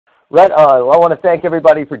Right on. Well, I want to thank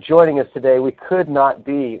everybody for joining us today. We could not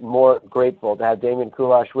be more grateful to have Damian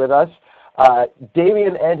Kulash with us.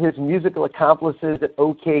 Damian and his musical accomplices at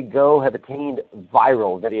OK Go have attained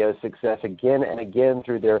viral video success again and again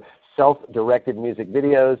through their self-directed music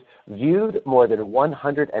videos, viewed more than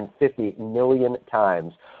 150 million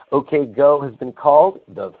times. OK Go has been called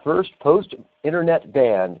the first post-internet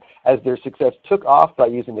band, as their success took off by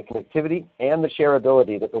using the connectivity and the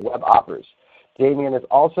shareability that the web offers. Damian is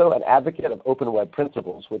also an advocate of open web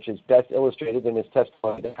principles, which is best illustrated in his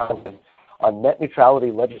testimony to Congress on net neutrality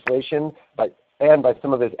legislation and by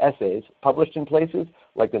some of his essays published in places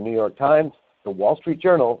like the New York Times, the Wall Street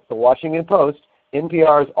Journal, the Washington Post,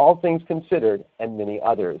 NPR's All Things Considered, and many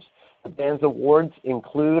others. The band's awards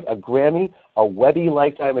include a Grammy, a Webby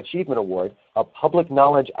Lifetime Achievement Award, a Public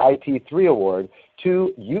Knowledge IP3 Award,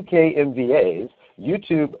 2 UK MVAs,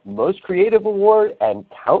 YouTube Most Creative Award, and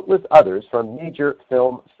countless others from major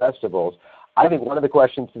film festivals. I think one of the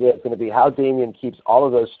questions today is going to be how Damian keeps all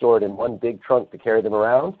of those stored in one big trunk to carry them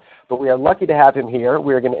around. But we are lucky to have him here.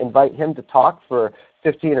 We are going to invite him to talk for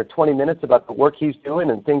 15 or 20 minutes about the work he's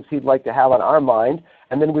doing and things he'd like to have on our mind.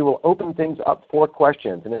 And then we will open things up for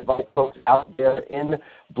questions and invite folks out there in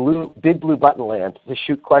Big Blue Button Land to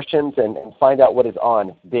shoot questions and find out what is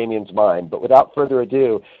on Damian's mind. But without further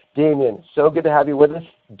ado, Damian, so good to have you with us.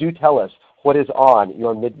 Do tell us what is on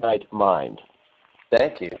your midnight mind.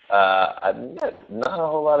 Thank you. Not a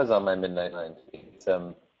whole lot is on my midnight mind.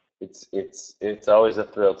 It's always a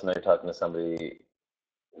thrill to know you're talking to somebody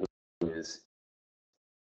who is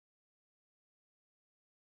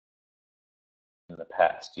in the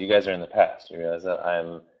past. You guys are in the past. You realize that I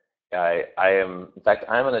am. In fact,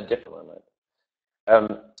 I'm on a different one.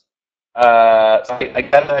 So I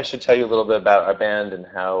guess I should tell you a little bit about our band and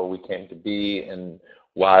how we came to be and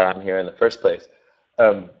why I'm here in the first place.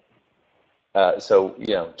 So,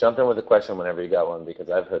 jump in with a question whenever you got one, because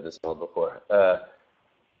I've heard this all before.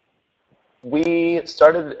 We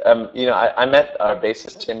started, I met our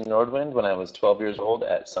bassist, Tim Nordwind, when I was 12 years old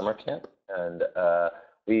at summer camp. And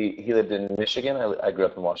he lived in Michigan. I grew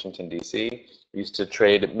up in Washington, D.C. We used to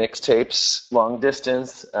trade mixtapes long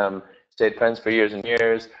distance, stayed friends for years and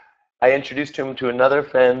years. I introduced him to another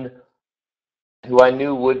friend who I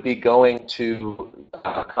knew would be going to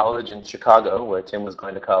college in Chicago, where Tim was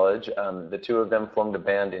going to college. The two of them formed a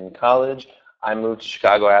band in college. I moved to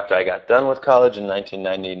Chicago after I got done with college in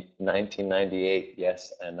 1998.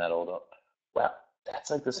 Yes, I'm that old. Wow, that's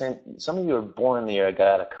like the same. Some of you were born the year I got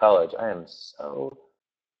out of college. I am so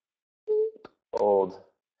old.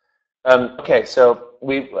 Okay, so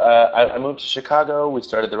I moved to Chicago. We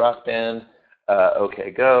started the rock band, OK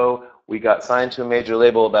Go. We got signed to a major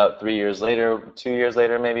label about 3 years later, 2 years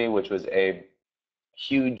later maybe, which was a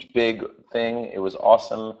huge, big thing. It was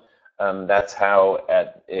awesome. That's how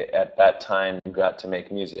at that time you got to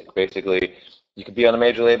make music. Basically, you could be on a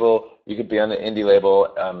major label, you could be on an indie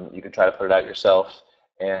label, you could try to put it out yourself,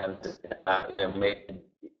 and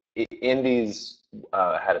indies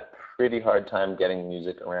had a pretty hard time getting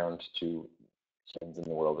music around to kids in the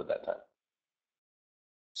world at that time.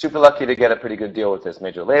 Super lucky to get a pretty good deal with this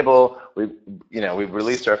major label. We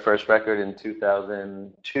released our first record in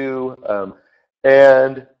 2002,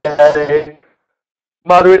 and had a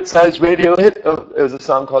moderate-sized radio hit. It was a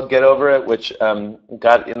song called "Get Over It," which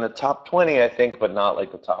got in the top 20, I think, but not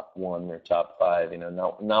like the top 1 or top 5.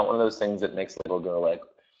 Not one of those things that makes the label go like,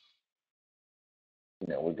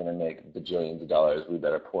 we're going to make bajillions of dollars. We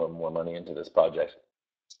better pour more money into this project.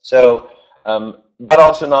 So. But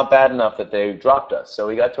also not bad enough that they dropped us. So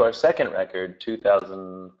we got to our second record,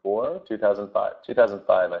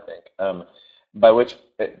 2005, I think. By which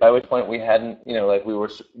point we hadn't, we were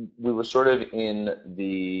sort of in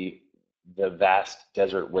the vast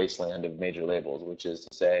desert wasteland of major labels, which is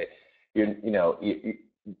to say,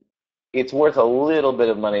 it's worth a little bit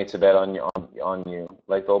of money to bet on you.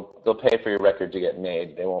 Like they'll pay for your record to get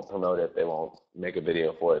made. They won't promote it. They won't make a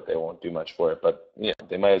video for it. They won't do much for it. But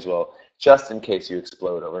they might as well, just in case you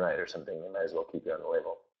explode overnight or something, they might as well keep you on the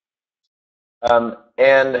label.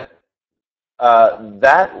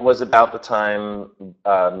 That was about the time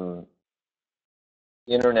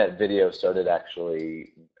internet video started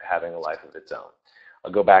actually having a life of its own.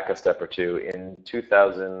 I'll go back a step or two. In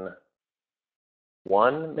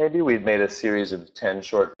 2001, maybe, we'd made a series of 10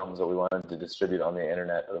 short films that we wanted to distribute on the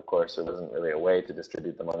internet, but of course there wasn't really a way to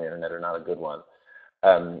distribute them on the internet, or not a good one.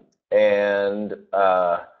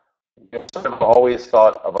 We sort of always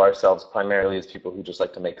thought of ourselves primarily as people who just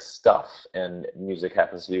like to make stuff, and music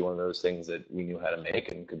happens to be one of those things that we knew how to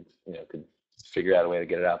make and could figure out a way to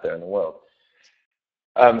get it out there in the world.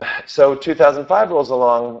 So 2005 rolls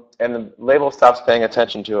along, and the label stops paying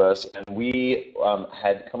attention to us, and we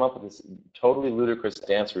had come up with this totally ludicrous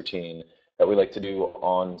dance routine that we like to do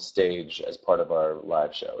on stage as part of our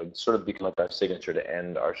live show. It sort of became like our signature to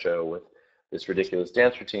end our show with this ridiculous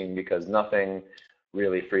dance routine, because nothing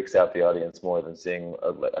really freaks out the audience more than seeing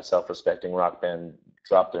a self-respecting rock band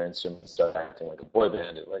drop their instruments and start acting like a boy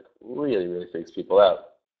band. It like really, really freaks people out.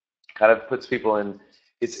 Kind of puts people in.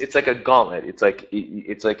 It's like a gauntlet. It's like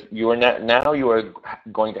you are now you are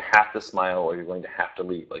going to have to smile, or you're going to have to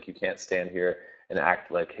leave. Like, you can't stand here and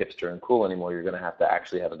act like hipster and cool anymore. You're going to have to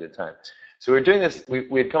actually have a good time. So we were doing this. We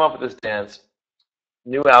had come up with this dance.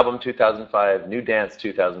 New album 2005. New dance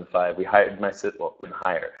 2005. We hired my sister. Well, we didn't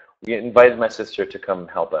hire. We invited my sister to come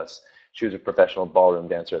help us. She was a professional ballroom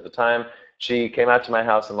dancer at the time. She came out to my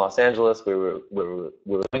house in Los Angeles. We were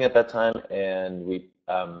living at that time, and we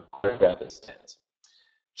choreographed this dance.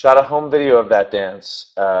 Shot a home video of that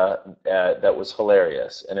dance that was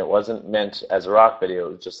hilarious, and it wasn't meant as a rock video.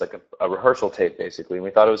 It was just like a rehearsal tape, basically. And we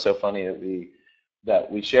thought it was so funny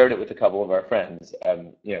that we shared it with a couple of our friends,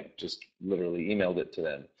 and just literally emailed it to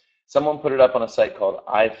them. Someone put it up on a site called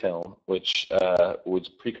iFilm, which was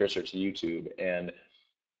a precursor to YouTube, and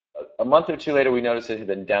a month or two later, we noticed it had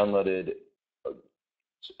been downloaded,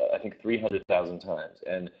 I think, 300,000 times,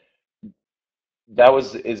 and that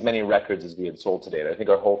was as many records as we had sold to date. I think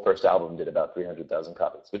our whole first album did about 300,000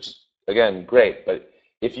 copies, which is, again, great. But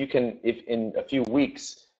if in a few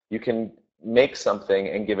weeks you can make something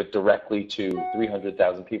and give it directly to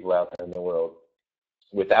 300,000 people out there in the world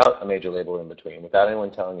without a major label in between, without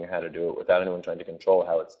anyone telling you how to do it, without anyone trying to control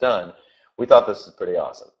how it's done, we thought this was pretty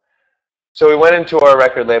awesome. So we went into our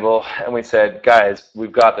record label and we said, guys,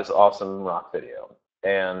 we've got this awesome rock video.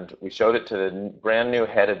 And we showed it to the brand new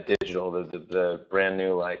head of digital, the brand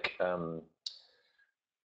new, like, I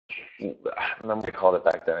remember what we called it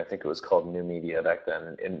back then. I think it was called New Media back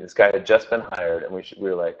then. And this guy had just been hired, and we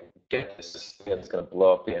were like, get this, it's going to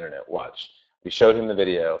blow up the internet, watch. We showed him the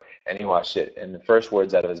video, and he watched it, and the first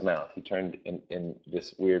words out of his mouth, he turned in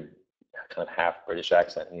this weird kind of half British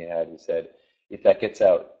accent he said, if that gets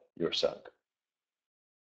out, you're sunk.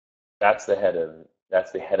 That's the head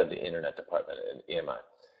of the internet department at EMI.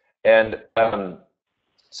 And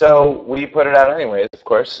so we put it out anyways, of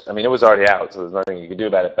course. I mean, it was already out, so there's nothing you could do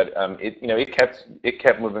about it. But it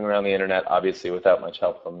kept moving around the internet, obviously, without much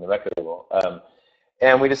help from the record label.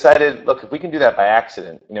 And we decided, look, if we can do that by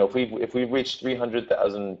accident, if we reach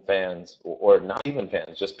 300,000 fans, or not even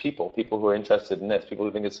fans, just people who are interested in this, people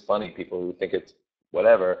who think it's funny, people who think it's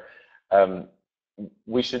whatever,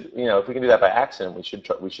 we should, if we can do that by accident, we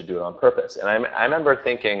should do it on purpose. And I remember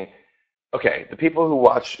thinking, okay, the people who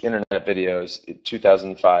watch internet videos in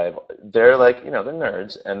 2005, they're like, they're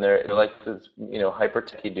nerds, and they're like this, hyper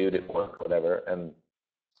techie dude at work, whatever, and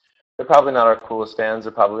they're probably not our coolest fans,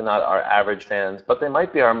 they're probably not our average fans, but they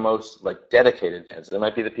might be our most like dedicated fans. They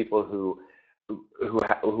might be the people who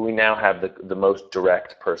we now have the most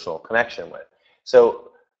direct personal connection with.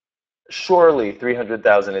 So surely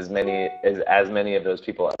 300,000 is as many of those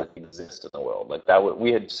people as exist in the world. Like that,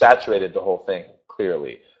 we had saturated the whole thing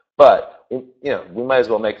clearly, but we might as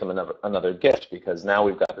well make them another gift, because now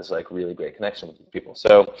we've got this like really great connection with these people.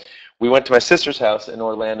 So we went to my sister's house in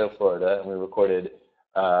Orlando, Florida, and we recorded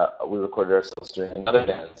ourselves doing another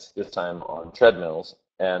dance, this time on treadmills,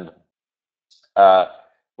 and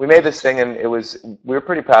we made this thing, and we were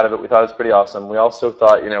pretty proud of it. We thought it was pretty awesome. We also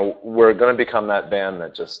thought, we're going to become that band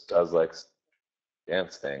that just does like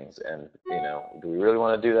dance things, and do we really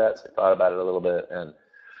want to do that? So I thought about it a little bit, and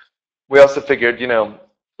we also figured,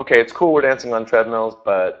 okay, it's cool we're dancing on treadmills,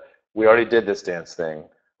 but we already did this dance thing.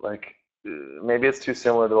 Like, maybe it's too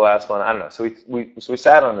similar to the last one. I don't know. So we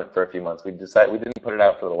sat on it for a few months. We decided we didn't put it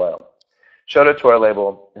out for a little while. Showed it to our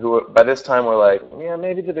label, who by this time were like, yeah,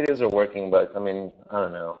 maybe the videos are working, but I mean, I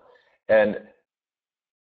don't know. And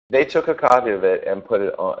they took a copy of it and put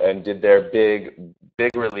it on, and did their big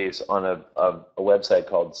release on a website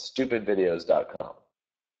called stupidvideos.com.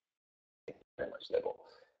 Very much label.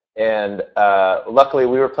 And luckily,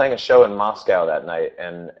 we were playing a show in Moscow that night,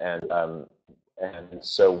 and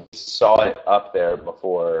so we saw it up there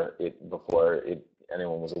before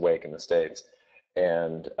anyone was awake in the States,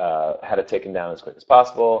 and had it taken down as quick as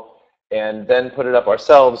possible, and then put it up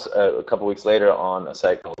ourselves a couple weeks later on a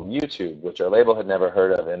site called YouTube, which our label had never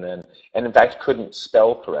heard of, and in fact couldn't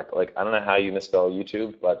spell correctly. Like, I don't know how you misspell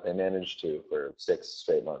YouTube, but they managed to for 6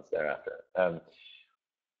 straight months thereafter.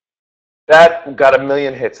 That got 1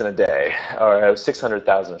 million hits in a day, or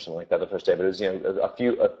 600,000 or something like that the first day. But it was a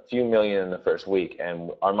few million in the first week,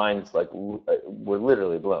 and our minds like were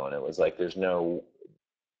literally blown. It was like there's no.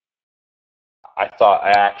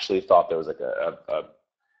 I actually thought there was like a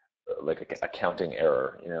counting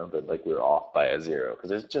error, you know, that like we were off by a zero, because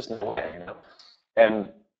there's just no way, you know. And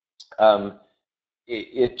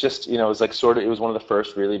it just, you know, it was like it was one of the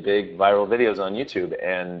first really big viral videos on YouTube,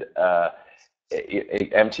 and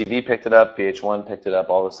MTV picked it up, VH1 picked it up.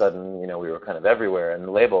 All of a sudden, you know, we were kind of everywhere, and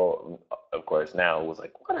the label, of course, now was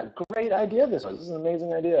like, what a great idea this was. This is an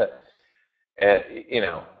amazing idea. And, you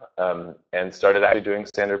know, and started actually doing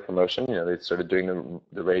standard promotion. You know, they started doing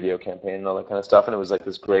the radio campaign and all that kind of stuff, and it was like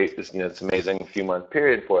this amazing few-month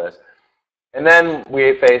period for us. And then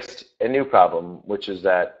we faced a new problem, which is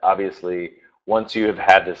that obviously once you have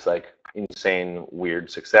had this like insane,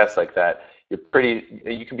 weird success like that, you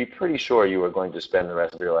can be pretty sure you are going to spend the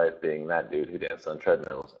rest of your life being that dude who danced on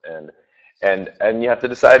treadmills, and you have to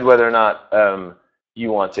decide whether or not you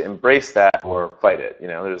want to embrace that or fight it. You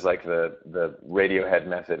know, there's like the Radiohead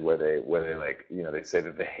method where they like, you know, they say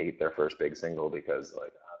that they hate their first big single because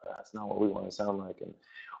like, oh, that's not what we want to sound like, and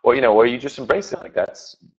or, you know, or you just embrace it. Like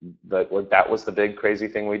that was the big crazy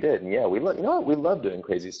thing we did. And yeah, we love doing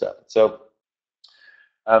crazy stuff. So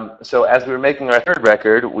so as we were making our third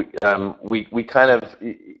record, we kind of,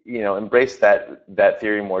 you know, embraced that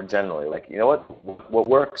theory more generally. Like, you know what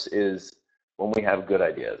works is when we have good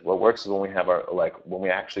ideas. What works is when we have when we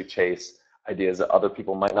actually chase ideas that other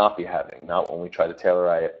people might not be having, not when we try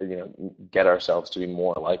to you know, get ourselves to be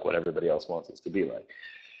more like what everybody else wants us to be like.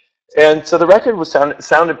 And so the record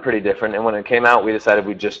sounded pretty different, and when it came out, we decided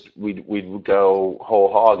we'd go whole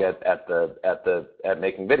hog at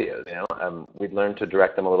making videos. You know, we'd learned to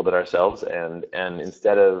direct them a little bit ourselves, and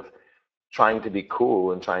instead of trying to be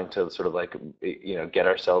cool and trying to sort of like, you know, get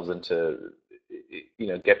ourselves into, you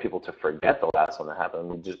know, get people to forget the last one that happened,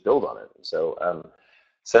 we just build on it. So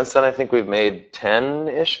since then, I think we've made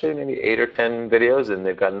 10-ish, maybe 8 or 10 videos, and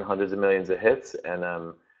they've gotten hundreds of millions of hits. And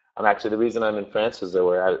I'm actually, the reason I'm in France is that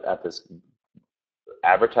we're at this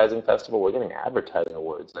advertising festival. We're getting advertising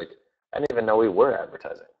awards. Like, I didn't even know we were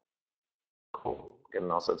advertising. Cool,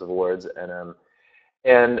 getting all sorts of awards, and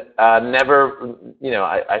never, you know,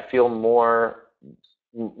 I feel more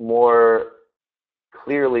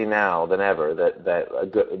clearly now than ever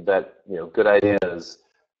that you know, good ideas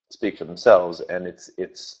speak for themselves, and it's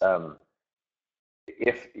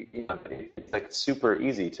if, you know, it's like super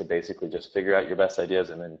easy to basically just figure out your best ideas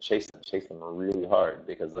and then chase them really hard,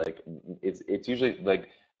 because like it's usually like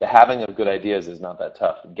the having of good ideas is not that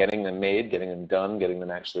tough. Getting them made, getting them done, getting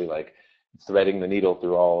them actually like threading the needle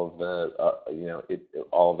through all of the you know,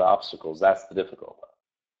 all of the obstacles, that's the difficult part.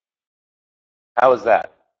 How was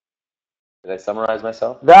that? Did I summarize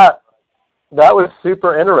myself? That was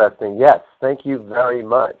super interesting. Yes, thank you very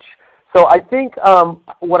much. So I think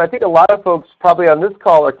what I think a lot of folks probably on this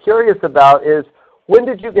call are curious about is, when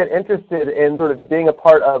did you get interested in sort of being a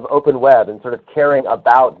part of open web and sort of caring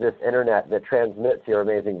about this internet that transmits your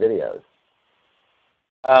amazing videos?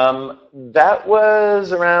 That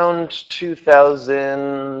was around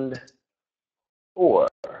 2004.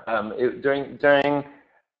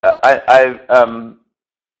 I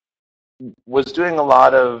was doing a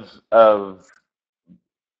lot of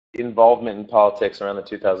involvement in politics around the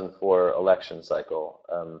 2004 election cycle,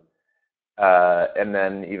 and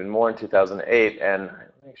then even more in 2008. And I'll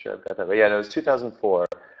make sure I've got that. But yeah, no, it was 2004,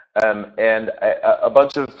 and a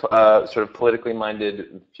bunch of sort of politically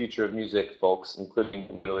minded Future of Music folks,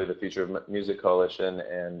 including really the Future of Music Coalition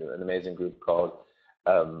and an amazing group called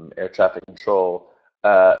Air Traffic Control,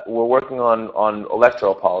 were working on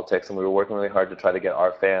electoral politics, and we were working really hard to try to get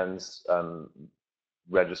our fans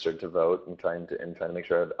registered to vote, and trying to make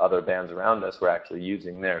sure that other bands around us were actually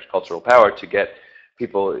using their cultural power to get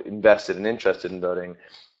people invested and interested in voting.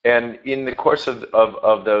 And in the course of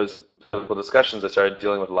those political discussions, I started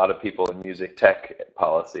dealing with a lot of people in music tech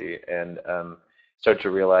policy, and started to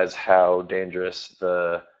realize how dangerous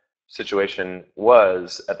the situation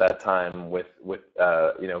was at that time with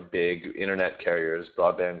you know, big internet carriers,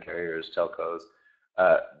 broadband carriers, telcos,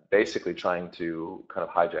 basically trying to kind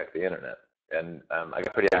of hijack the internet. And I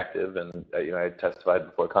got pretty active, and you know, I testified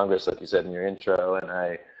before Congress, like you said in your intro, and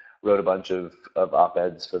I wrote a bunch of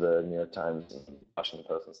op-eds for the New York Times and Washington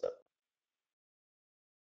Post and stuff.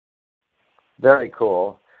 Very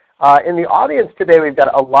cool. In the audience today, we've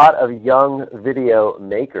got a lot of young video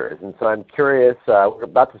makers, and so I'm curious, we're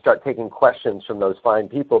about to start taking questions from those fine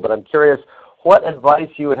people, but I'm curious what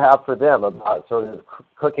advice you would have for them about sort of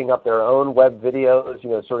cooking up their own web videos, you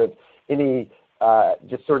know, sort of any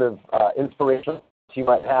just sort of inspiration you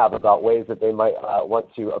might have about ways that they might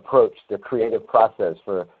want to approach the creative process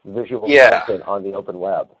for visual content on the open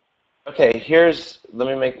web. Okay,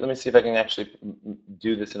 let me see if I can actually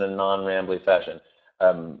do this in a non-rambly fashion.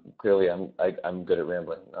 Clearly, I'm good at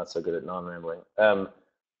rambling, not so good at non-rambling.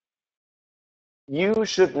 You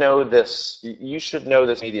should know this. You should know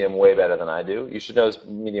this medium way better than I do. You should know this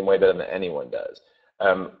medium way better than anyone does.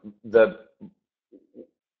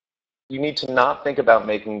 You need to not think about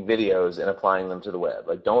making videos and applying them to the web.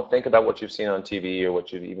 Like, don't think about what you've seen on TV or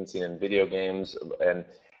what you've even seen in video games,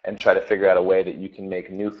 and try to figure out a way that you can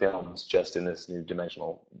make new films just in this new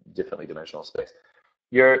differently dimensional space.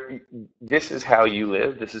 This is how you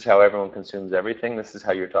live. This is how everyone consumes everything. This is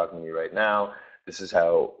how you're talking to me right now. This is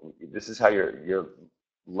how your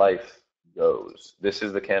life goes. This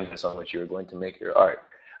is the canvas on which you're going to make your art.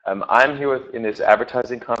 I'm here in this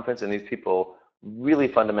advertising conference, and these people really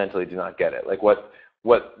fundamentally do not get it. Like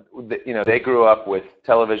they grew up with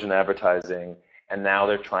television advertising, and now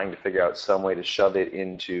they're trying to figure out some way to shove it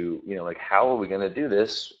into, like, how are we going to do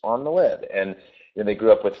this on the web? And they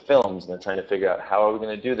grew up with films, and they're trying to figure out how are we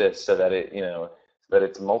going to do this so that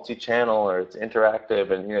it's multi-channel or it's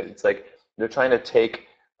interactive, and it's like they're trying to take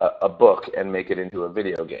a book and make it into a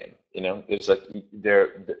video game. It's like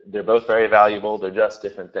they're both very valuable. They're just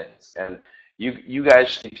different things. And you guys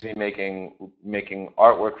should be making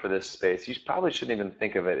artwork for this space. You probably shouldn't even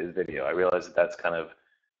think of it as video. I realize that's kind of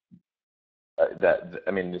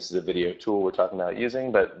this is a video tool we're talking about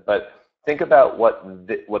using, but think about what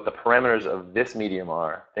the parameters of this medium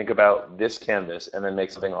are. Think about this canvas, and then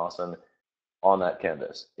make something awesome on that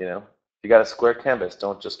canvas. If you got a square canvas,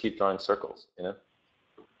 don't just keep drawing circles.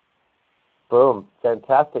 Boom.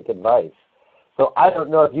 Fantastic advice. So I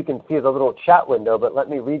don't know if you can see the little chat window, but let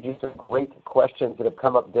me read you some great questions that have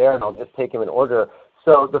come up there, and I'll just take them in order.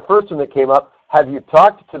 So the first one that came up, have you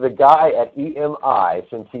talked to the guy at EMI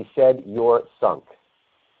since he said you're sunk?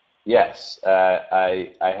 Yes,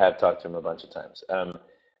 I have talked to him a bunch of times.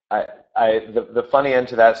 The funny end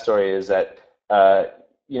to that story is that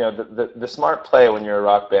the smart play when you're a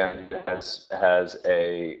rock band has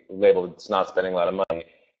a label that's not spending a lot of money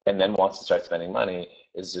and then wants to start spending money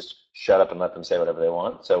is just shut up and let them say whatever they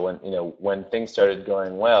want. So when things started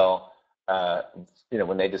going well,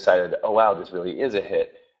 when they decided, oh wow, this really is a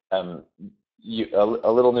hit, a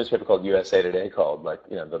little newspaper called USA Today called,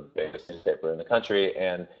 the biggest newspaper in the country,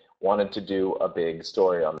 and wanted to do a big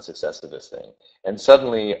story on the success of this thing. And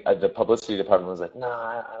suddenly the publicity department was like, no,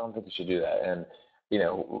 I don't think you should do that. And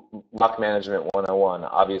rock management 101,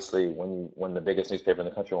 obviously when the biggest newspaper in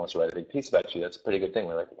the country wants to write a big piece about you, that's a pretty good thing.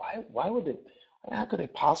 We're like, how could they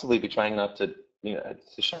possibly be trying not to,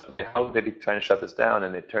 how would they be trying to shut this down?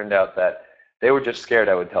 And it turned out that they were just scared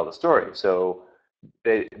I would tell the story. So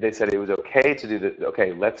they said it was okay to do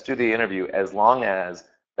okay, let's do the interview as long as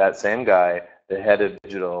that same guy, the head of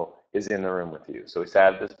digital, is in the room with you. So we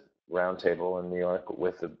sat at this round table in New York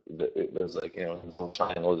with it was like, this little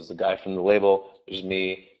triangle. There's the guy from the label, there's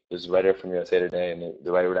me, there's the writer from USA Today, and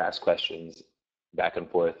the writer would ask questions back and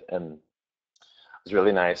forth, and it was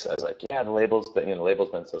really nice. I was like, yeah, the label's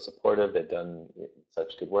been so supportive. They've done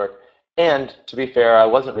such good work. And to be fair, I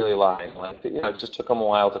wasn't really lying. It just took them a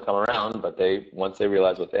while to come around, but once they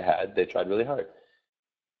realized what they had, they tried really hard.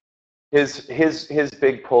 His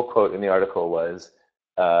big pull quote in the article was,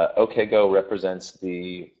 OK Go represents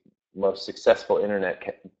the most successful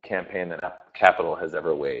internet campaign that Capital has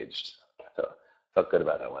ever waged. So I felt good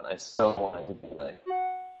about that one. I so wanted to be like,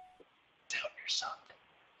 tell your son.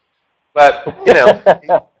 But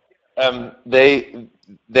they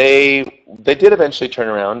did eventually turn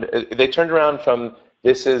around. They turned around from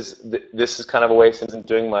this is kind of a waste and isn't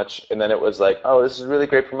doing much, and then it was like, oh, this is really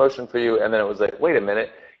great promotion for you, and then it was like, wait a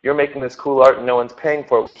minute, you're making this cool art and no one's paying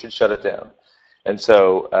for it. We should shut it down. And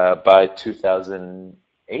so by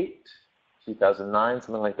 2008, 2009,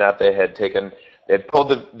 something like that, they had pulled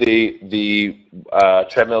the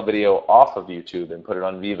treadmill video off of YouTube and put it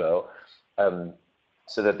on Vivo.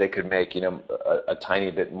 So that they could make, a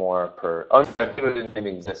tiny bit more per. Oh, no, it didn't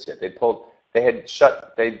even exist yet. They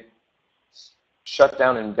shut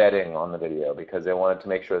down embedding on the video because they wanted to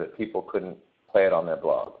make sure that people couldn't play it on their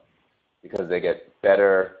blog, because they got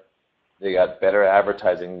better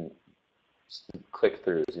advertising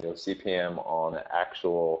click-throughs, CPM on an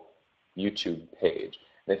actual YouTube page.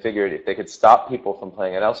 They figured if they could stop people from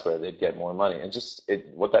playing it elsewhere, they'd get more money. And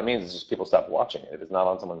what that means is just people stop watching it. If it's not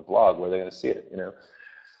on someone's blog, where are they going to see it?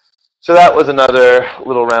 So that was another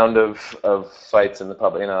little round of fights in the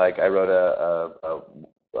public. I wrote a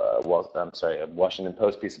Washington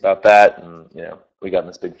Post piece about that, and we got in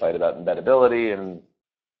this big fight about embeddability, and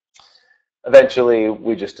eventually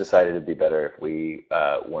we just decided it'd be better if we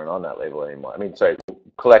weren't on that label anymore.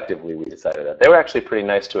 Collectively we decided that. They were actually pretty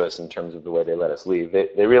nice to us in terms of the way they let us leave.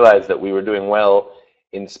 They realized that we were doing well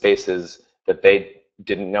in spaces that they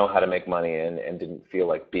didn't know how to make money in and didn't feel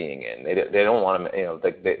like being in. They don't want to, you know,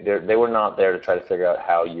 like they were not there to try to figure out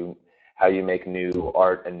how you make new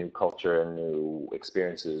art and new culture and new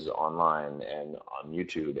experiences online and on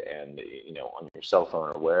YouTube and, you know, on your cell phone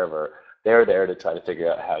or wherever. They're there to try to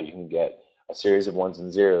figure out how you can get a series of ones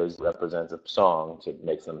and zeros that represents a song to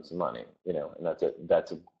make them some money, you know, and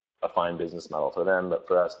that's a fine business model for them, but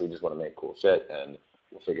for us, we just want to make cool shit and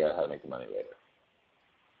we'll figure out how to make the money later.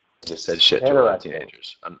 I just said shit to our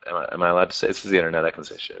teenagers. Am I allowed to say? This is the internet. I can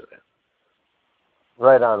say shit.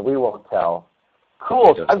 Right on. We won't tell.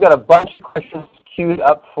 Cool. I've got a bunch of questions queued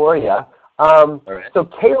up for you. Right. So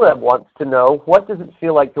Caleb wants to know, what does it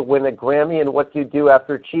feel like to win a Grammy, and what do you do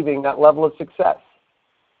after achieving that level of success?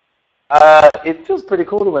 It feels pretty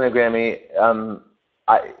cool to win a Grammy.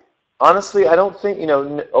 Honestly, I don't think, you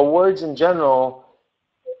know, awards in general,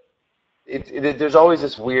 there's always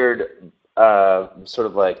this weird sort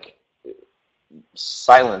of like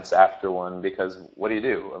silence after one, because what do you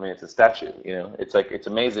do? I mean, it's a statue, you know. It's like, it's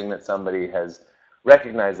amazing that somebody has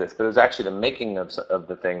recognized this, but it's actually the making of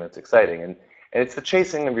the thing that's exciting, and it's the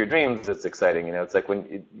chasing of your dreams that's exciting, you know. It's like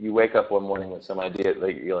when you wake up one morning with some idea,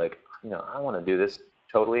 like you're like, you know, I want to do this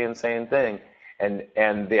totally insane thing,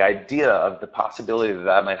 and the idea of the possibility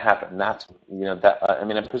that might happen, that's, you know, that I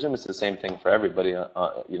mean, I presume it's the same thing for everybody,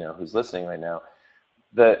 you know, who's listening right now.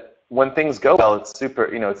 That when things go well, it's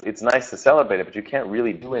super, you know, it's nice to celebrate it, but you can't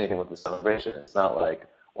really do anything with the celebration. It's not like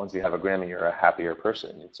once you have a Grammy, you're a happier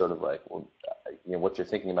person. It's sort of like, well, you know, what you're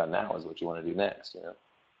thinking about now is what you want to do next, you know.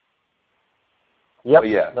 Yep.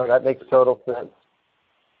 Yeah. No, that makes total sense.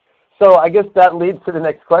 So I guess that leads to the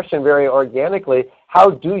next question very organically. How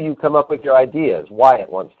do you come up with your ideas? Wyatt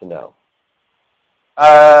wants to know.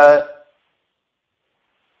 How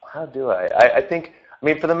do I think, I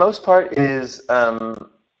mean, for the most part is,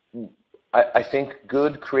 I think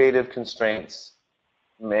good creative constraints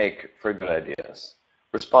make for good ideas.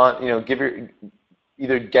 Respond, you know,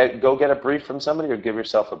 go get a brief from somebody or give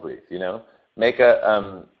yourself a brief, you know. Make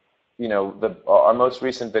a, you know, our most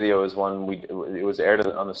recent video is one it was aired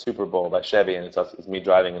on the Super Bowl by Chevy, and it's me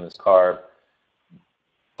driving in this car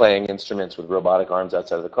playing instruments with robotic arms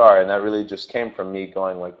outside of the car, and that really just came from me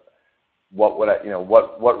going like, what would I, you know,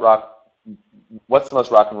 what's the most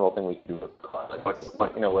rock and roll thing we can do with a car?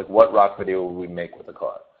 Like, you know, like what rock video would we make with a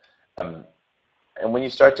car? And when you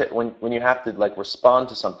start to, when you have to like respond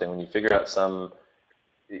to something, when you figure out some,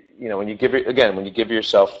 you know, when you give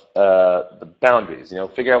yourself the boundaries, you know,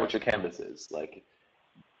 figure out what your canvas is, like,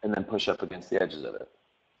 and then push up against the edges of it.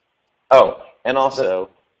 Oh, and also,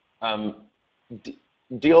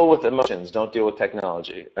 deal with emotions. Don't deal with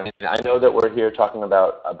technology. I mean, I know that we're here talking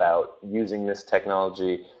about using this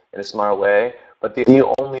technology in a smart way, but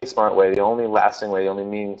the only smart way, the only lasting way, the only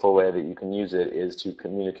meaningful way that you can use it is to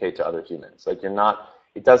communicate to other humans. Like,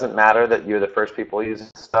 it doesn't matter that you're the first people using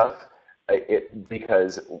stuff,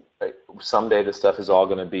 because someday this stuff is all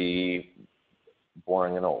going to be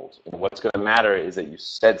boring and old. And what's going to matter is that you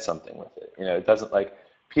said something with it. You know, it doesn't, like,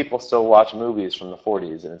 people still watch movies from the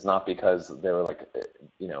 40s, and it's not because they were, like,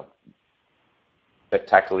 you know,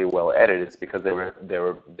 spectacularly well edited. It's because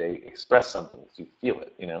they expressed something, so you feel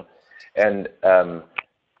it, you know. And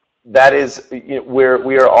that is, you know,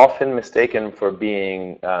 we are often mistaken for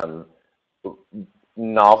being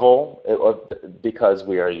novel because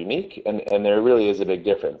we are unique, and there really is a big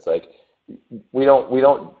difference. Like, we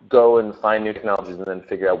don't go and find new technologies and then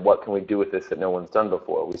figure out what can we do with this that no one's done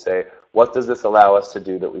before. We say, what does this allow us to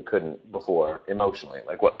do that we couldn't before emotionally?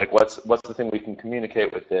 What's the thing we can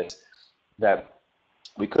communicate with this that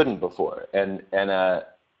we couldn't before? And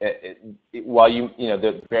while you know,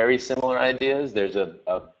 they're very similar ideas, there's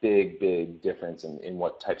a big difference in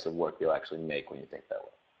what types of work you'll actually make when you think that way.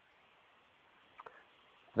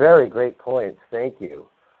 Very great points. Thank you.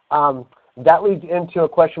 That leads into a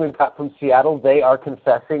question we've got from Seattle. They are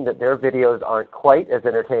confessing that their videos aren't quite as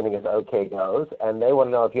entertaining as OK Go's, and they want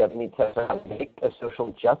to know if you have any tips on how to make a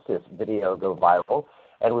social justice video go viral.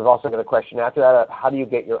 And we've also got a question after that: how do you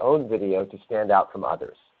get your own video to stand out from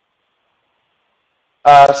others?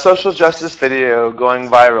 Social justice video going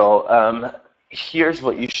viral. Here's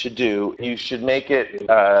what you should do. You should make it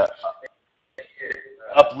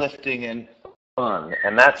uplifting and fun,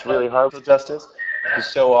 and that's really hard for justice. Because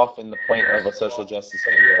so often the point of a social justice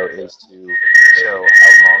video is to show how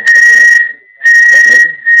wrong something is.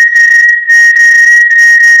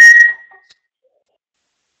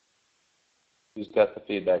 Who's got the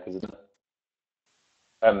feedback? Is it?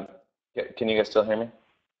 Can you guys still hear me?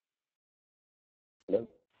 Hello?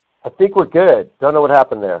 I think we're good. Don't know what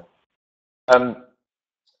happened there.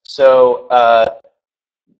 So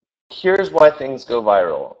here's why things go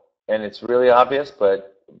viral. and it's really obvious,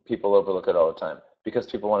 but people overlook it all the time because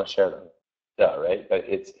people want to share them. Yeah, right? But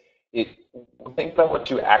think about what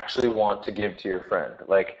you actually want to give to your friend.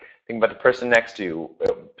 Like, think about the person next to you.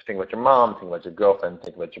 Think about your mom. Think about your girlfriend.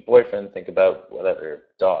 Think about your boyfriend. Think about whatever,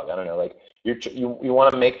 dog. I don't know. Like, you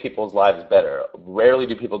want to make people's lives better. Rarely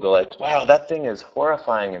do people go like, wow, that thing is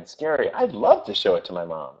horrifying and scary. I'd love to show it to my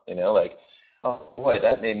mom. Like, oh boy,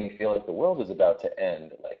 that made me feel like the world is about to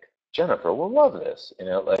end. Like, Jennifer will love this.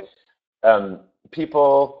 Like,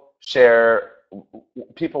 people share.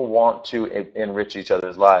 People want to enrich each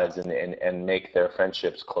other's lives and make their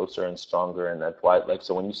friendships closer and stronger, and that's why, like,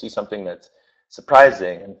 so when you see something that's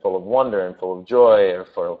surprising and full of wonder and full of joy or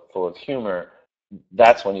full of humor,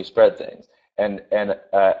 that's when you spread things. And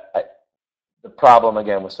the problem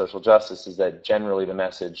again with social justice is that generally the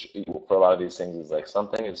message for a lot of these things is like,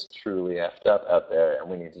 something is truly effed up out there and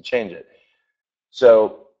we need to change it.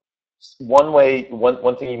 So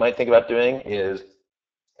one thing you might think about doing is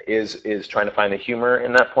trying to find the humor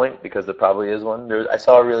in that point, because there probably is one. I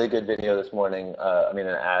saw a really good video this morning, an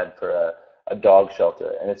ad for a dog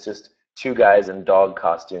shelter, and it's just two guys in dog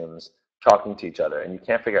costumes talking to each other, and you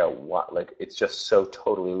can't figure out what, like, it's just so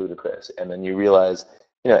totally ludicrous. And then you realize,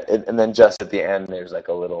 and then just at the end, there's like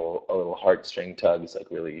a little heartstring tug. It's like,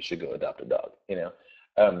 really, you should go adopt a dog,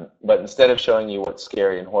 But instead of showing you what's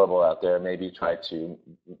scary and horrible out there, maybe try to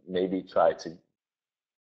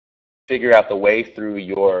figure out the way through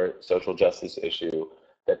your social justice issue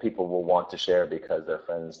that people will want to share because their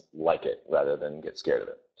friends like it rather than get scared of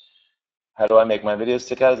it. How do I make my videos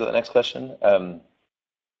stick out? Is that the next question?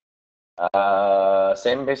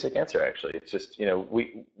 Same basic answer, actually. It's just,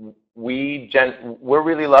 we're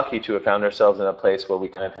really lucky to have found ourselves in a place where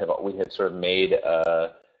we have sort of made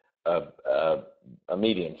a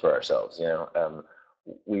medium for ourselves.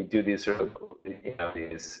 We do these sort of,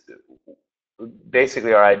 these.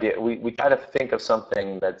 Basically, our idea, we try to think of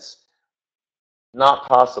something that's not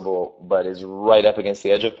possible, but is right up against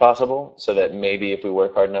the edge of possible, so that maybe if we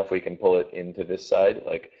work hard enough, we can pull it into this side,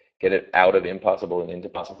 like get it out of impossible and into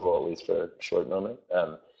possible, at least for a short moment.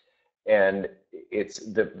 And it's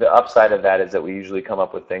the upside of that is that we usually come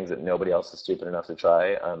up with things that nobody else is stupid enough to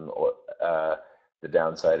try, or the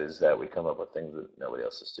downside is that we come up with things that nobody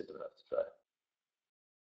else is stupid enough to try.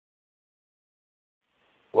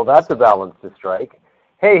 Well, that's a balance to strike.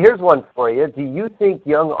 Hey, here's one for you. Do you think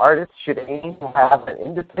young artists should aim to have an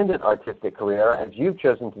independent artistic career, as you've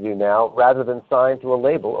chosen to do now, rather than sign to a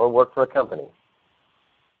label or work for a company?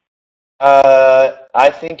 I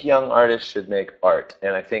think young artists should make art,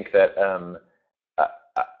 and I think that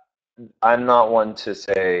I'm not one to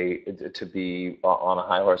say to be on a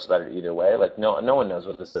high horse about it either way. Like, no one knows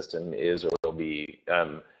what the system is or will be,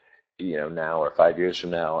 now or 5 years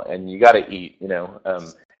from now, and you got to eat,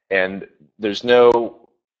 and there's no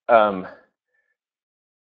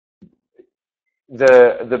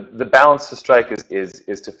the balance to strike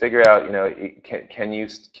is to figure out, can you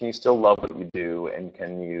still love what you do, and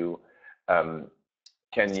can you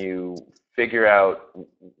figure out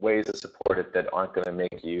ways to support it that aren't going to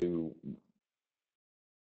make you,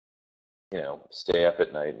 stay up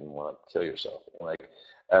at night and want to kill yourself. Like,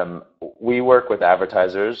 we work with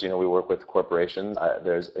advertisers, we work with corporations. I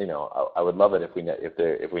would love it if we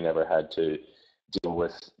never had to deal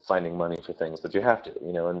with finding money for things, but you have to,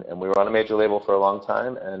 and we were on a major label for a long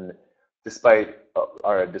time, and despite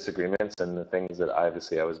our disagreements and the things that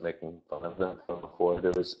obviously I was making fun of them from before,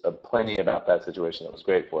 there was plenty about that situation that was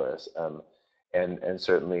great for us. And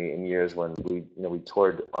certainly in years when we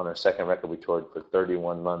toured on our second record, we toured for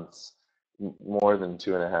 31 months, more than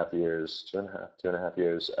 2.5 years,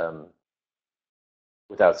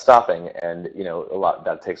 without stopping, and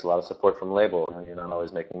that takes a lot of support from label, and you're not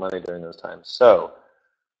always making money during those times. So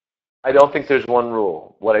I don't think there's one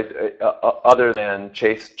rule. Other than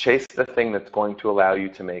chase the thing that's going to allow you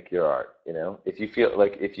to make your art. If you feel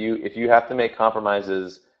like if you have to make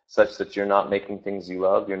compromises such that you're not making things you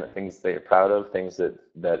love, you're not things that you're proud of, things that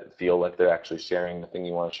feel like they're actually sharing the thing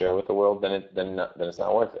you want to share with the world, then it's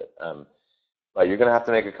not worth it. But you're going to have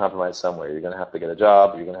to make a compromise somewhere. You're going to have to get a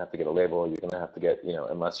job. You're going to have to get a label. You're going to have to get,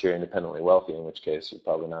 unless you're independently wealthy, in which case you're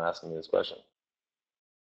probably not asking me this question.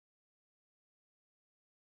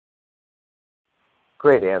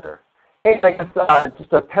 Great answer. Hey, I guess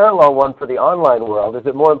just a parallel one for the online world. Is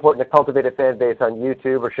it more important to cultivate a fan base on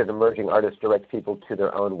YouTube, or should emerging artists direct people to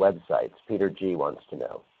their own websites? Peter G. wants to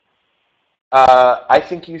know. I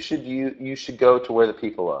think you should go to where the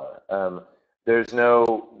people are. There's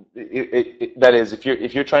no that is, if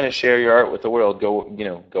you're trying to share your art with the world, go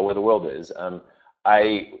where the world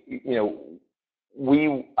I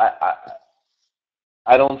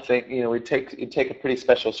I don't think, it'd take a pretty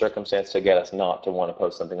special circumstance to get us not to want to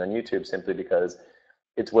post something on YouTube, simply because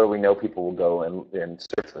it's where we know people will go and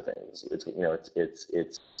search for things. It's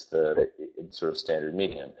it's sort of standard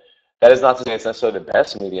medium. That is not to say it's necessarily the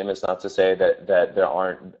best medium. It's not to say that there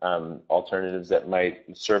aren't alternatives that might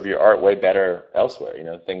serve your art way better elsewhere.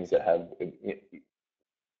 Things that have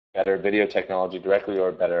better video technology directly,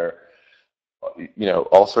 or better,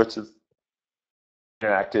 all sorts of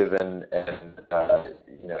interactive and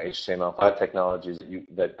HTML5 technologies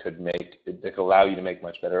that could allow you to make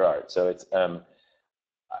much better art. So it's I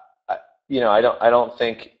don't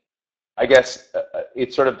think. I guess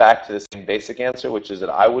it's sort of back to the same basic answer, which is that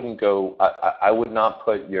I wouldn't go. I would not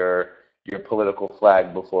put your political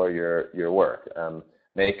flag before your work.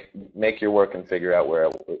 Make your work and figure out where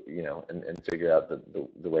and figure out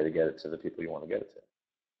the way to get it to the people you want to get it to.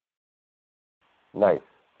 Nice.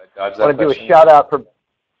 I want to do a shout out for.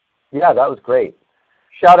 Yeah, that was great.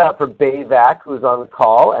 Shout out for Bayvac, who's on the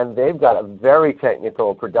call, and they've got a very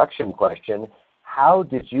technical production question. How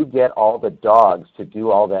did you get all the dogs to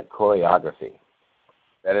do all that choreography?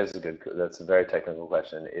 That's a very technical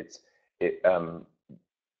question.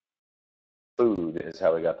 Food is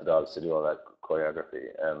how we got the dogs to do all that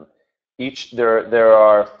choreography. There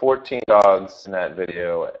are 14 dogs in that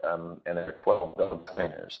video, and there are 12 dog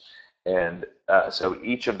trainers. And so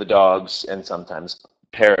each of the dogs, and sometimes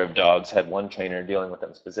pair of dogs, had one trainer dealing with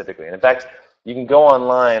them specifically. And in fact, you can go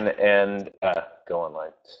online and go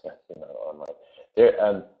online. Not online.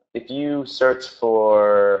 There, if you search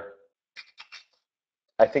for,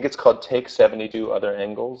 I think it's called Take 72 Other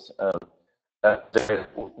Angles,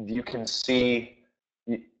 you can see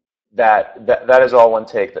that is all one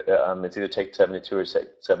take. It's either take 72 or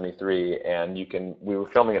 73, and we were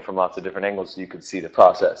filming it from lots of different angles, so you could see the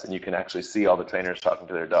process, and you can actually see all the trainers talking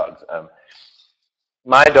to their dogs.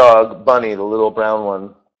 My dog, Bunny, the little brown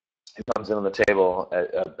one, who comes in on the table at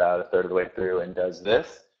about a third of the way through and does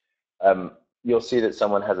this, you'll see that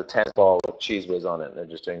someone has a tennis ball with Cheese Whiz on it, and they're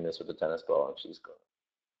just doing this with the tennis ball, and she's going.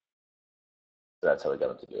 So that's how we got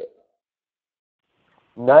them to do it.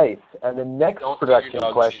 Nice. And the next production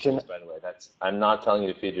question. Whiz, by the way, I'm not telling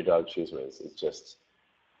you to feed your dog Cheese Whiz. It's just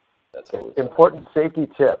that's what important safety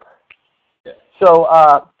tip. Yeah. So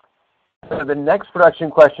the next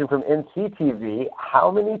production question from NCTV: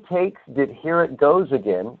 how many takes did Here It Goes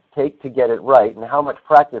Again take to get it right, and how much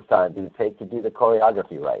practice time did it take to do the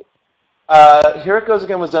choreography right? Here It Goes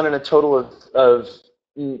Again was done in a total of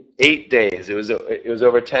 8 days. It was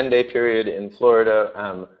over a 10-day period in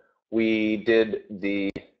Florida. We did the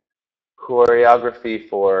choreography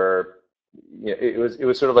for, it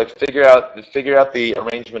was sort of like figure out the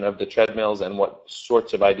arrangement of the treadmills and what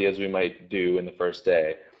sorts of ideas we might do in the first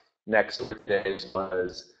day. Next days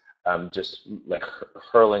was just like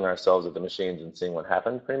hurling ourselves at the machines and seeing what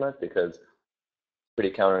happened, pretty much, because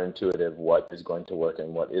pretty counterintuitive what is going to work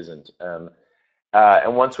and what isn't. And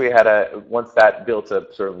once that built a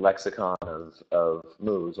sort of lexicon of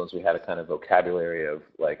moves, once we had a kind of vocabulary of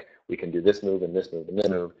like, we can do this move and this move and this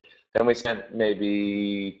move, then we spent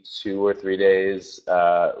maybe 2 or 3 days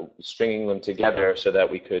stringing them together so that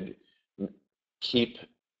we could keep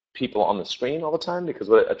people on the screen all the time, because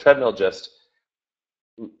what a treadmill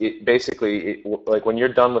like when you're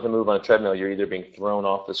done with a move on a treadmill, you're either being thrown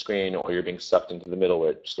off the screen or you're being sucked into the middle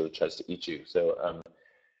where it sort of tries to eat you. So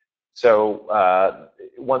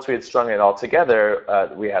once we had strung it all together,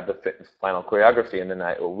 we had the final choreography, and then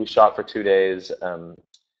we shot for 2 days,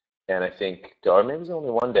 and I think, or maybe it was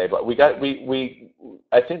only 1 day, but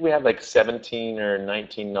I think we had like 17 or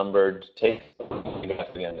 19 numbered takes. We got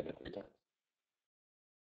to the end of it 3 times.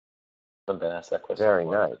 Somebody asked that question. Very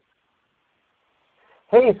nice.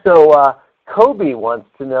 Hey, so Kobe wants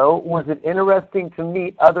to know, was it interesting to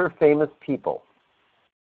meet other famous people?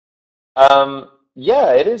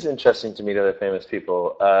 Yeah, it is interesting to meet other famous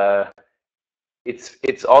people.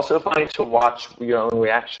 It's also funny to watch your own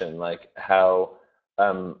reaction, like how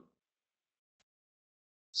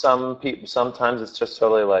sometimes it's just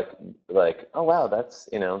totally like oh wow, that's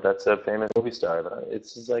a famous movie star.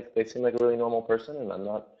 It's just like they seem like a really normal person, and I'm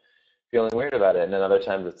not feeling weird about it. And then other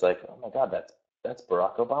times it's like, oh my God, that's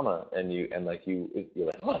Barack Obama, and you're like,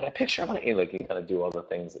 oh, that picture, like you kind of do all the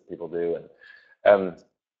things that people do. And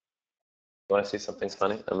you want to see something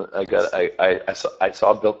funny? I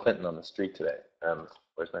saw Bill Clinton on the street today.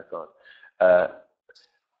 Where's my phone?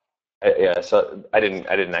 So I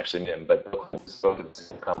didn't actually meet him, but Bill Clinton spoke at the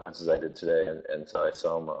same conferences I did today, and so I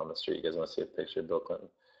saw him on the street. You guys want to see a picture of Bill Clinton?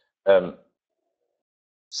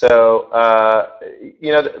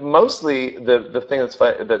 Mostly the thing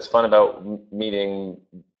that's fun about meeting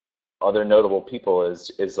other notable people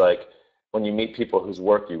is like when you meet people whose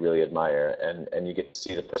work you really admire, and you get to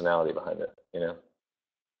see the personality behind it, you know?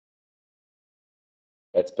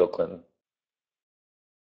 That's Bill Clinton.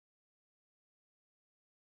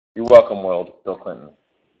 You're welcome, world. Bill Clinton.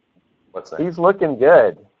 What's that? He's looking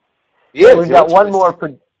good. Yeah, we've got one more.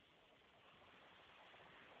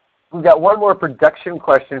 We've got one more production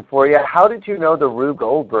question for you. How did you know the Rube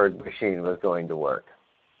Goldberg machine was going to work?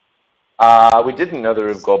 We didn't know the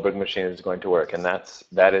Rube Goldberg machine was going to work, and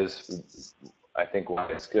that is, I think, why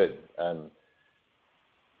it's good.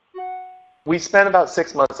 We spent about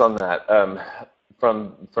 6 months on that,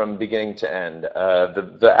 from beginning to end.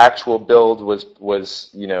 The actual build was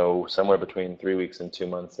somewhere between 3 weeks and 2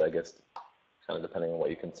 months, I guess, kind of depending on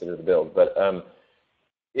what you consider the build. But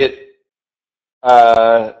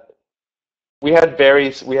we had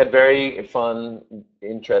very fun,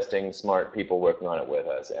 interesting, smart people working on it with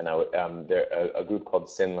us, and a group called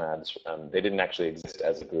SynLabs. They didn't actually exist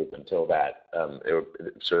as a group until that. They were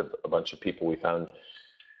sort of a bunch of people we found.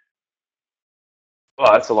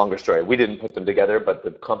 Well, that's a longer story. We didn't put them together, but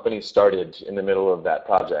the company started in the middle of that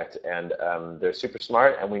project, and they're super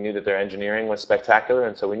smart, and we knew that their engineering was spectacular,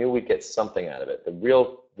 and so we knew we'd get something out of it.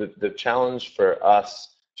 The challenge for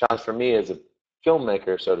us, challenge for me as a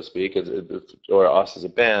filmmaker, so to speak, or us as a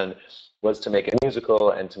band, was to make it musical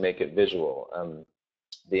and to make it visual.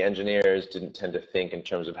 The engineers didn't tend to think in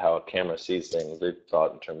terms of how a camera sees things. They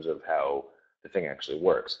thought in terms of how the thing actually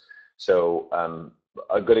works. So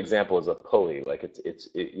a good example is a pulley. Like a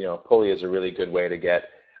pulley is a really good way to get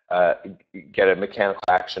a mechanical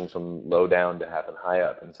action from low down to happen high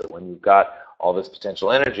up. And so when you've got all this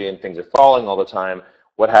potential energy and things are falling all the time,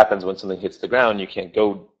 what happens when something hits the ground? You can't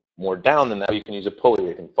go more down than that. You can use a pulley.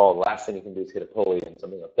 It can fall. The last thing you can do is hit a pulley, and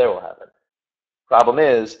something up there will happen. Problem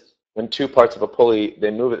is, when two parts of a pulley,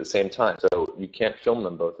 they move at the same time, so you can't film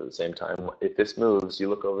them both at the same time. If this moves, you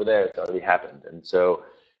look over there, it's already happened, and so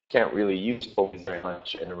you can't really use pulleys very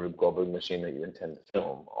much in a Rube Goldberg machine that you intend to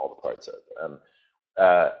film all the parts of.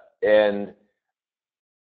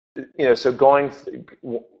 So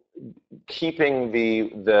keeping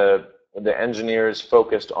the engineers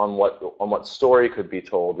focused on what story could be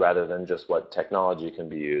told rather than just what technology can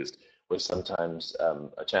be used was sometimes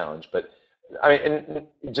a challenge. But I mean,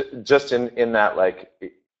 just in that, like,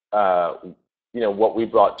 what we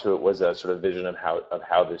brought to it was a sort of vision of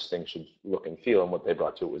how this thing should look and feel, and what they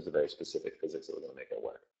brought to it was the very specific physics that were going to make it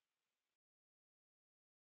work.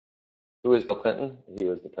 Who is Bill Clinton? He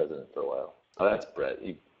was the president for a while. Oh, that's Brett.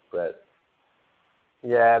 Brett.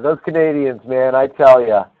 Yeah, those Canadians, man, I tell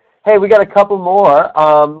you. Hey, we got a couple more.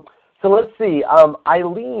 So let's see.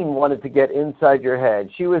 Eileen wanted to get inside your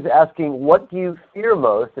head. She was asking, what do you fear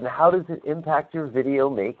most, and how does it impact your video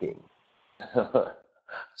making?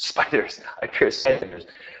 Spiders. I fear spiders.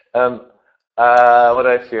 What do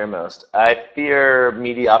I fear most? I fear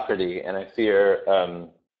mediocrity, and I fear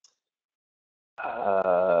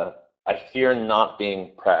not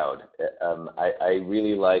being proud. I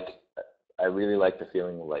really like the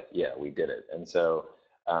feeling of, like, yeah, we did it, and so.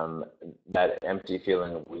 That empty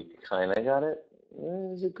feeling of, we kind of got it.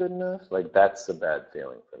 Is it good enough? Like, that's a bad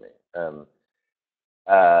feeling for me.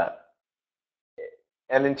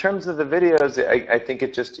 And in terms of the videos, I think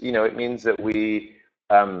it just, it means that we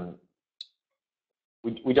don't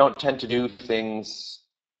tend to do things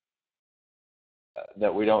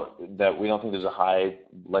that we don't think there's a high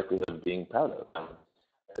likelihood of being proud of. I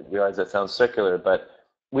realize that sounds circular, but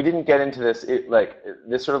we didn't get into this.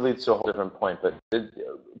 This sort of leads to a whole different point. But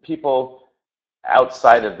people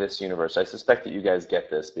outside of this universe, I suspect that you guys get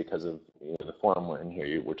this because of the forum we're in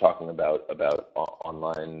here. We're talking about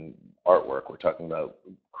online artwork. We're talking about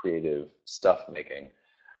creative stuff making.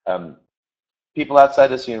 People outside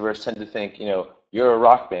this universe tend to think, you're a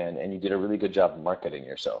rock band and you did a really good job marketing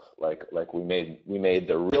yourself. Like we made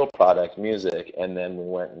the real product, music, and then we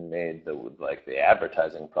went and made the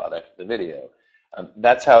advertising product, the video.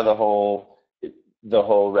 That's how the whole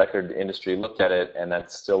record industry looked at it, and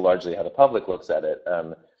that's still largely how the public looks at it.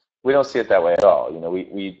 We don't see it that way at all.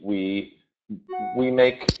 We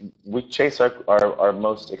chase our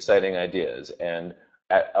most exciting ideas, and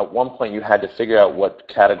at one point you had to figure out what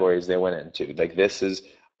categories they went into. Like, this is,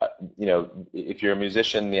 if you're a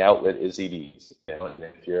musician, the outlet is CDs. And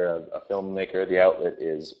if you're a filmmaker, the outlet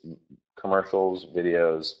is commercials,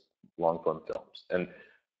 videos, long form films, and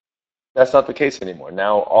that's not the case anymore.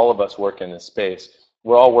 Now all of us work in this space.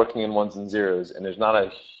 We're all working in ones and zeros, and there's not a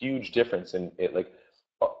huge difference in it. Like,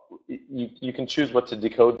 you can choose what to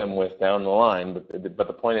decode them with down the line, but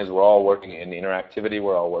the point is, we're all working in interactivity.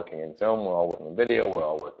 We're all working in film. We're all working in video. We're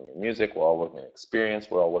all working in music. We're all working in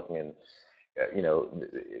experience. We're all working you know,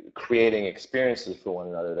 creating experiences for one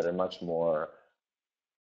another that are much more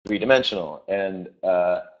three-dimensional. And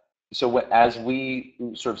so as we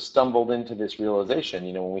sort of stumbled into this realization,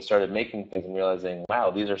 you know, when we started making things and realizing,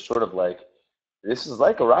 wow, these are sort of like, this is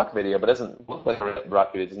like a rock video, but it doesn't look like a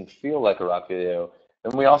rock video, it doesn't feel like a rock video.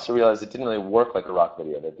 And we also realized it didn't really work like a rock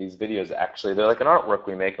video, that these videos actually, they're like an artwork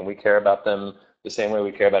we make, and we care about them the same way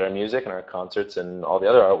we care about our music and our concerts and all the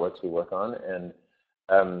other artworks we work on. And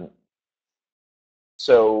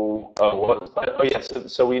so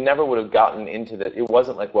we never would have gotten into that. It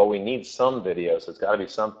wasn't like, well, we need some video, so it's got to be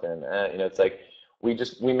something. You know, it's like we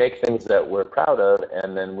make things that we're proud of,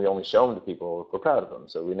 and then we only show them to people if we're proud of them.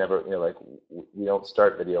 So we never, you know, like we don't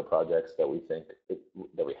start video projects that we think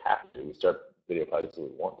that we have to. We start video projects that we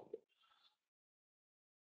want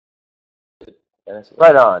to do.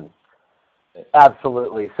 Right on.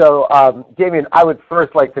 Absolutely. So, Damian, I would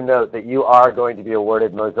first like to note that you are going to be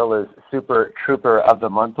awarded Mozilla's Super Trooper of the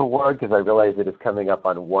Month Award, because I realize it is coming up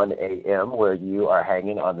on 1 a.m. where you are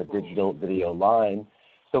hanging on the digital video line.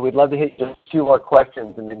 So we'd love to hit just 2 more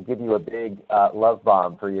questions and then give you a big love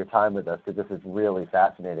bomb for your time with us, because this is really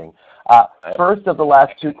fascinating. First of the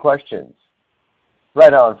last 2 questions.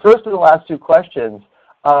 Right on. First of the last 2 questions.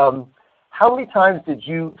 How many times did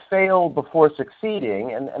you fail before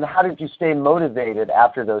succeeding, and how did you stay motivated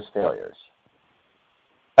after those failures?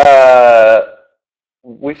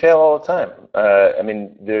 We fail all the time. I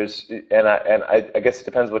mean, I guess it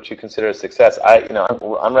depends what you consider a success.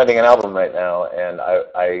 I'm writing an album right now, and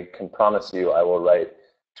I can promise you I will write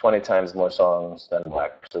 20 times more songs than I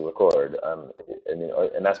actually record.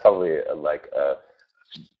 And that's probably like a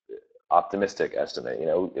optimistic estimate. You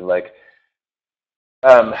know, like.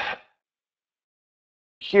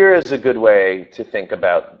 Here is a good way to think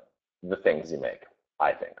about the things you make,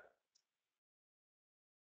 I think.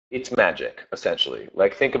 It's magic, essentially.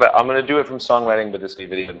 Like, think about, I'm going to do it from songwriting, but this could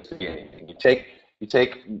be video, this could be anything. You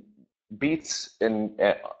take beats and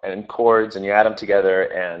chords, and you add them together,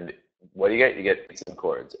 and what do you get? You get beats and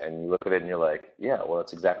chords. And you look at it, and you're like, yeah, well,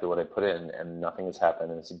 that's exactly what I put in, and nothing has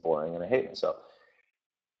happened, and it's boring, and I hate myself.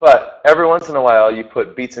 But every once in a while, you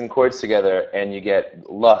put beats and chords together, and you get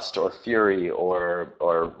lust or fury or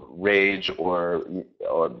rage or you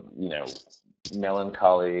know,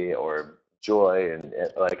 melancholy or joy and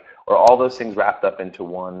or all those things wrapped up into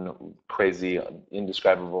one crazy,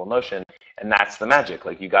 indescribable emotion. And that's the magic.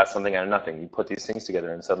 Like, you got something out of nothing. You put these things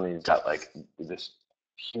together, and suddenly you've got like this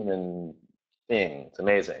human thing. It's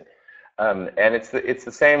amazing. And it's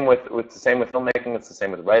the same with filmmaking. It's the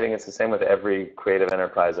same with writing. It's the same with every creative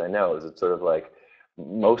enterprise I know. It's sort of like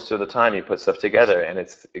most of the time you put stuff together, and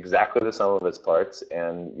it's exactly the sum of its parts.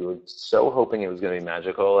 And you were so hoping it was going to be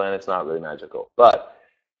magical, and it's not really magical. But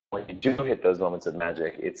when you do hit those moments of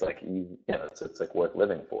magic, it's like it's like worth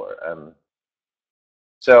living for.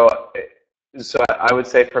 So I would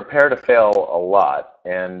say prepare to fail a lot,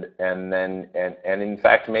 and in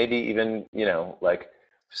fact maybe even like.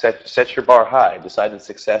 Set your bar high. Decide that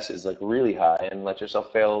success is like really high, and let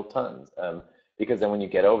yourself fail tons. Because then when you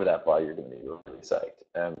get over that bar, you're going to be really psyched.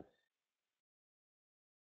 And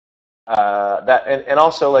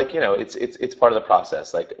also, like, it's part of the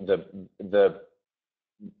process. Like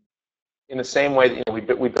in the same way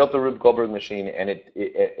that, we built the Rube Goldberg machine, and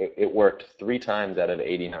it worked 3 times out of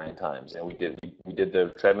 89 times, and we did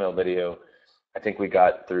the treadmill video. I think we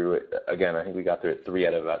got through it again. I think we got through it 3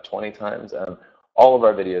 out of about 20 times. All of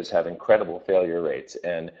our videos have incredible failure rates,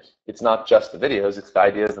 and it's not just the videos, it's the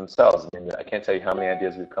ideas themselves. I mean, I can't tell you how many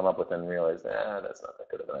ideas we've come up with and realized, that's not that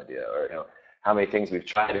good of an idea, or how many things we've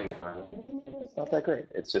tried and it's not that great.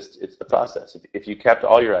 It's the process. If you kept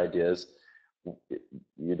all your ideas,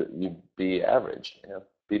 you'd be average,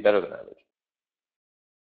 be better than average.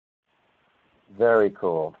 Very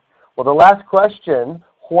cool. Well, the last question,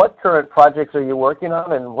 what current projects are you working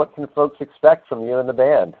on, and what can folks expect from you and the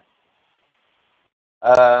band?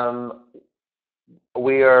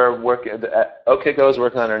 We are working. OK Go is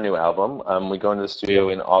working on our new album. We go into the studio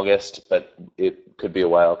in August, but it could be a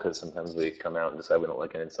while because sometimes we come out and decide we don't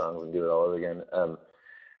like any songs and do it all over again.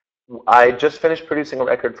 I just finished producing a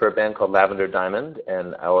record for a band called Lavender Diamond,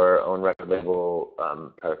 and our own record label,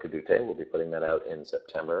 Paracadute, will be putting that out in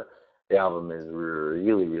September. The album is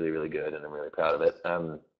really, really, really good, and I'm really proud of it.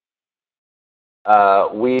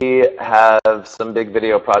 We have some big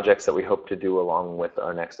video projects that we hope to do along with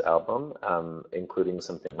our next album, including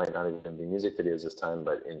something that might not even be music videos this time,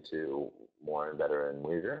 but into more and better and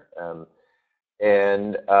weirder.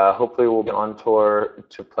 And hopefully we'll be on tour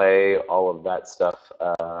to play all of that stuff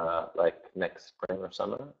like next spring or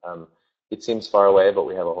summer. It seems far away, but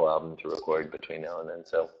we have a whole album to record between now and then.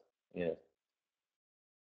 So,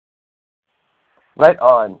 Right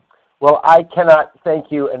on. Well, I cannot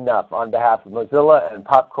thank you enough on behalf of Mozilla and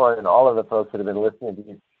Popcorn and all of the folks that have been listening to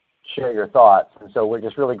you share your thoughts. And so we're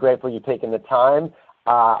just really grateful you've taken the time.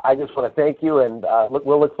 I just want to thank you, and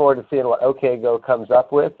we'll look forward to seeing what OK Go comes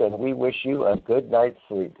up with. And we wish you a good night's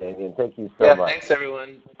sleep, Damian. Thank you so much. Thanks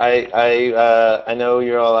everyone. I know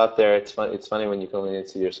you're all out there. It's funny when you can only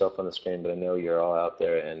see yourself on the screen, but I know you're all out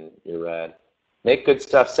there and you're rad. Make good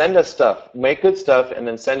stuff. Send us stuff. Make good stuff and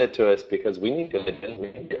then send it to us because we need good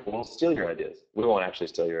ideas. We'll steal your ideas. We won't actually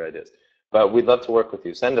steal your ideas, but we'd love to work with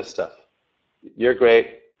you. Send us stuff. You're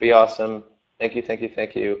great. Be awesome. Thank you. Thank you.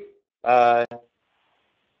 Thank you. Bye.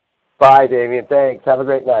 Bye, Damian. Thanks. Have a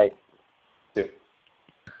great night. You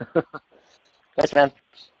too. Thanks, man.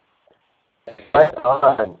 Right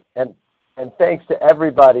on. And thanks to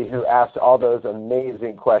everybody who asked all those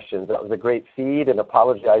amazing questions. That was a great feed, and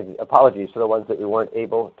apologies for the ones that we weren't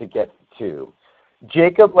able to get to.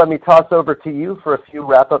 Jacob, let me toss over to you for a few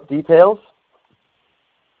wrap-up details.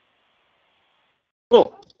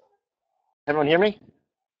 Cool. Everyone hear me?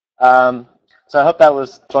 So I hope that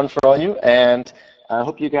was fun for all of you, and I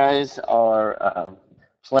hope you guys are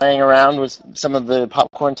playing around with some of the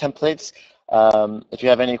popcorn templates. If you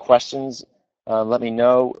have any questions, let me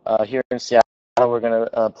know. Here in Seattle, we're going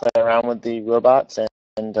to play around with the robots,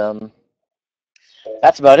 and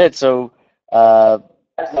that's about it. So,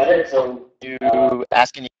 you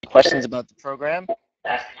ask any questions about the program?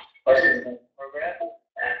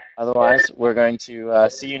 Otherwise, we're going to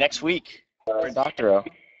see you next week for Doctoro.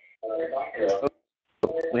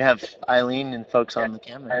 We have Eileen and folks on the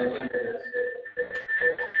camera.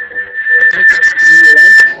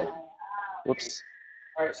 Whoops.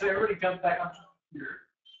 All right, so everybody jump back on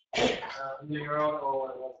your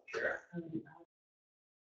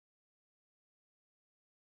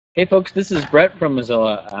Hey folks, this is Brett from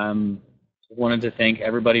Mozilla. Wanted to thank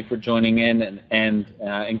everybody for joining in, and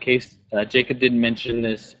in case Jacob didn't mention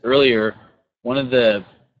this earlier, one of the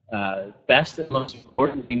best and most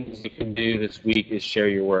important things you can do this week is share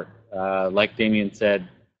your work. Like Damian said,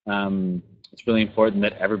 it's really important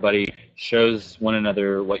that everybody shows one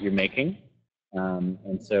another what you're making.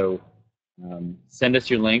 And so send us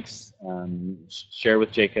your links, share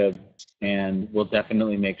with Jacob, and we'll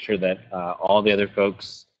definitely make sure that all the other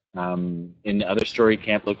folks in other story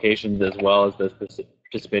camp locations, as well as those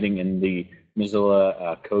participating in the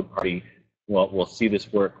Mozilla Code Party, will see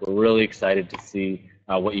this work. We're really excited to see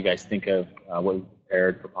what you guys think of what we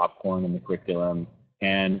prepared for Popcorn and the curriculum,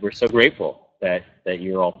 and we're so grateful that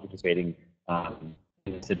you're all participating in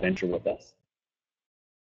this adventure with us.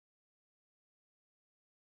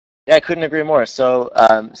 Yeah, I couldn't agree more. So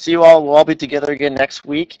see you all. We'll all be together again next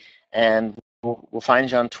week, and we'll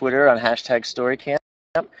find you on Twitter on #StoryCamp.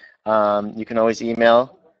 You can always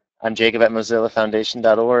email. I'm Jacob at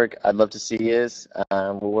MozillaFoundation.org. I'd love to see you.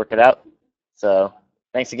 We'll work it out. So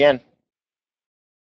thanks again.